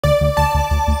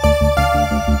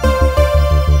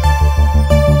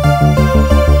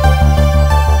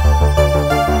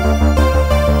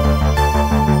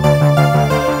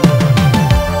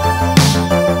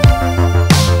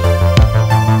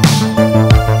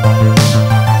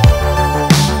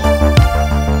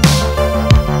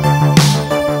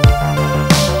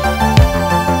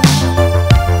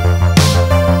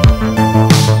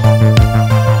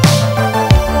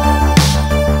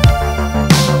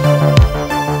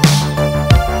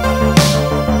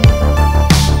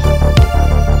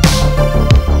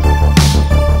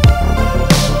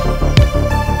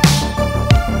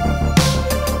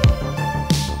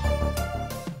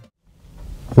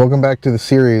Welcome back to the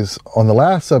series. On the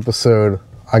last episode,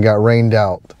 I got rained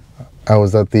out. I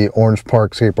was at the Orange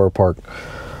Park skateboard park.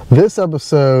 This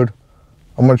episode,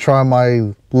 I'm gonna try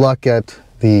my luck at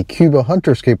the Cuba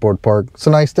Hunter skateboard park. It's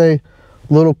a nice day,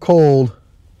 a little cold,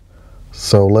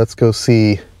 so let's go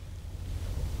see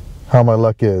how my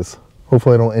luck is.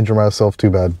 Hopefully I don't injure myself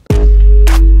too bad.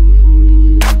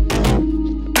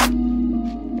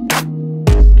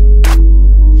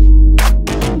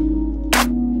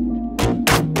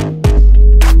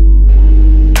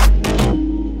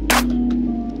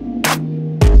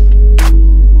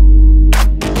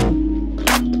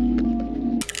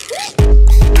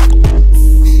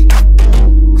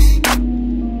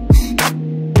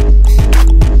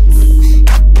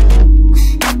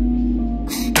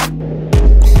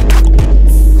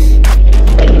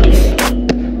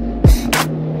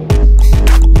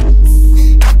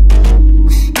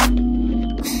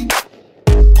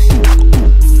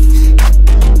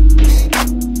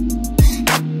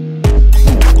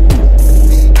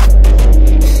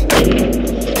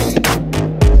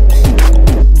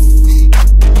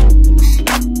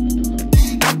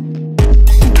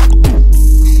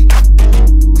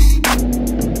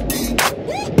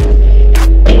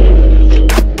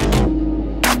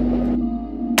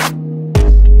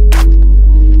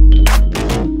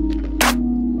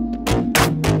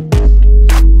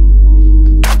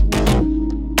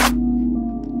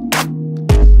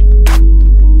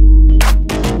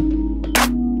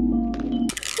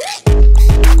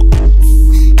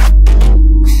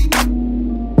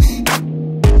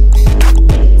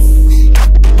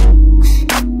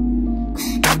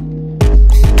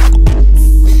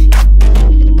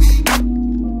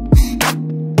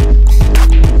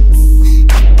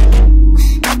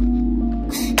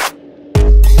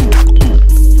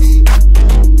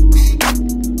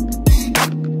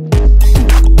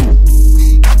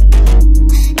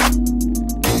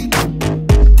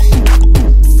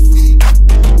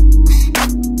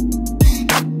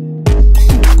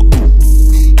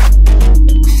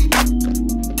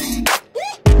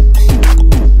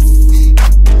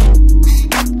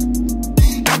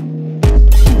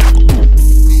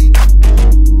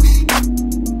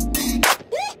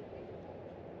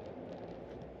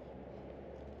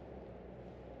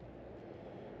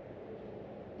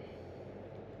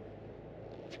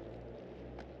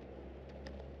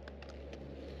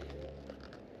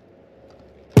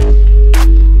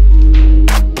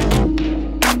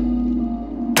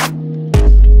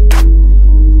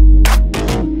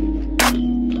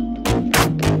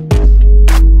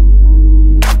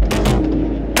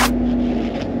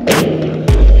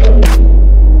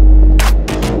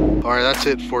 That's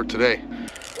it for today.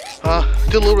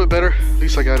 Did a little bit better. At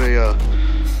least I got a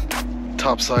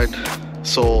top side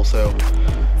sole, so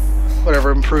whatever,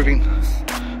 improving.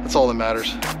 That's all that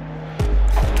matters.